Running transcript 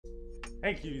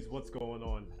Hey cuties, what's going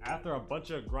on? After a bunch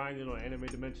of grinding on anime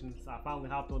dimensions, I finally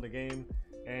hopped on the game,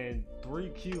 and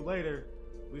 3Q later,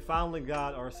 we finally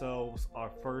got ourselves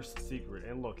our first secret.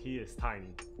 And look, he is tiny.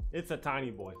 It's a tiny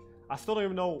boy. I still don't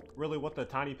even know really what the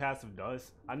tiny passive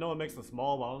does. I know it makes him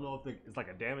small, but I don't know if it's like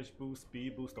a damage boost,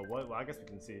 speed boost, or what. Well, I guess we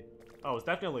can see. Oh, it's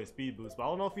definitely a speed boost, but I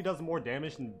don't know if he does more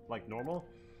damage than like normal.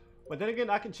 But then again,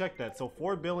 I can check that. So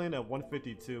 4 billion at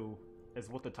 152 is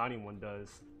what the tiny one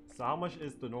does. So how much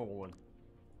is the normal one?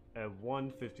 At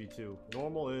 152.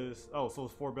 Normal is, oh, so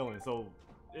it's 4 billion. So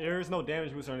there is no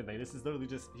damage boost or anything. This is literally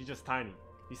just, he's just tiny.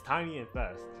 He's tiny and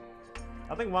fast.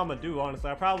 I think what I'm gonna do,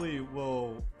 honestly, I probably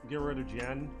will get rid of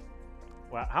Jen.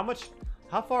 Wow,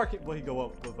 how far will he go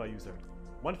up if I use her?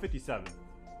 157.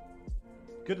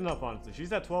 Good enough, honestly.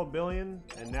 She's at 12 billion,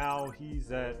 and now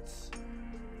he's at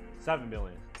 7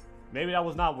 billion. Maybe that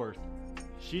was not worth.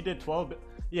 She did 12.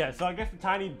 Yeah, so I guess the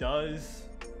tiny does.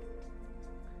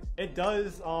 It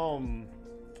does,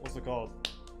 what's it called?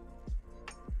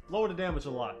 Lower the damage a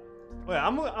lot. But yeah,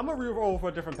 I'm gonna re-roll for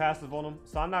a different passive on him,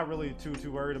 so I'm not really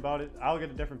too worried about it. I'll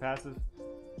get a different passive.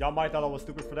 Y'all might thought I was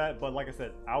stupid for that, but like I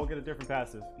said, I will get a different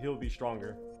passive. He'll be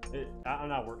stronger. I'm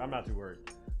not too worried.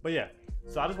 But yeah,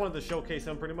 so I just wanted to showcase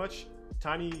him pretty much.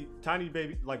 Tiny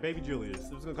baby, like baby Julius.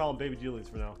 I'm just gonna call him baby Julius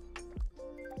for now.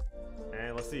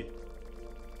 And let's see.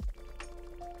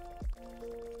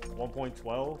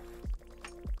 1.12.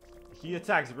 He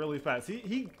attacks really fast.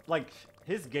 He like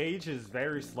his gauge is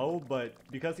very slow, but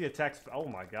because he attacks, oh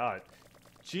my god,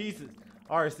 Jesus.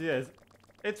 All right, so yeah,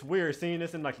 it's weird seeing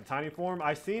this in like the tiny form.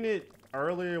 I seen it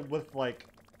earlier with like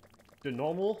the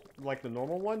normal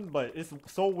one, but it's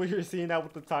so weird seeing that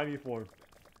with the tiny form.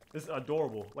 It's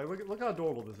adorable. Like look how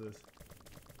adorable this is.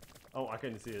 Oh, I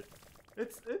couldn't see it.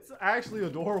 It's actually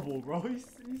adorable, bro. He's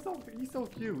so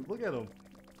cute. Look at him.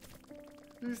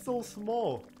 He's so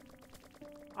small.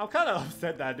 I'm kind of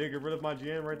upset that I did get rid of my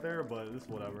GN right there, but it's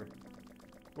whatever.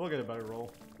 We'll get a better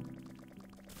roll.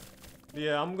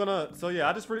 Yeah, I'm gonna. So yeah,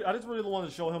 I just really wanted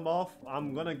to show him off.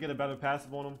 I'm gonna get a better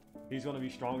passive on him. He's gonna be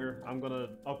stronger. I'm gonna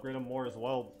upgrade him more as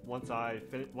well once I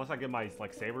get my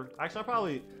like saber.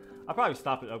 Actually, I'll probably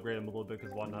stop and upgrade him a little bit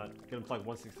because why not? Get him to like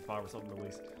 165 or something at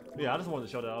least. But yeah, I just wanted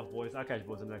to show that off, boys. I'll catch you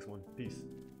boys in the next one. Peace.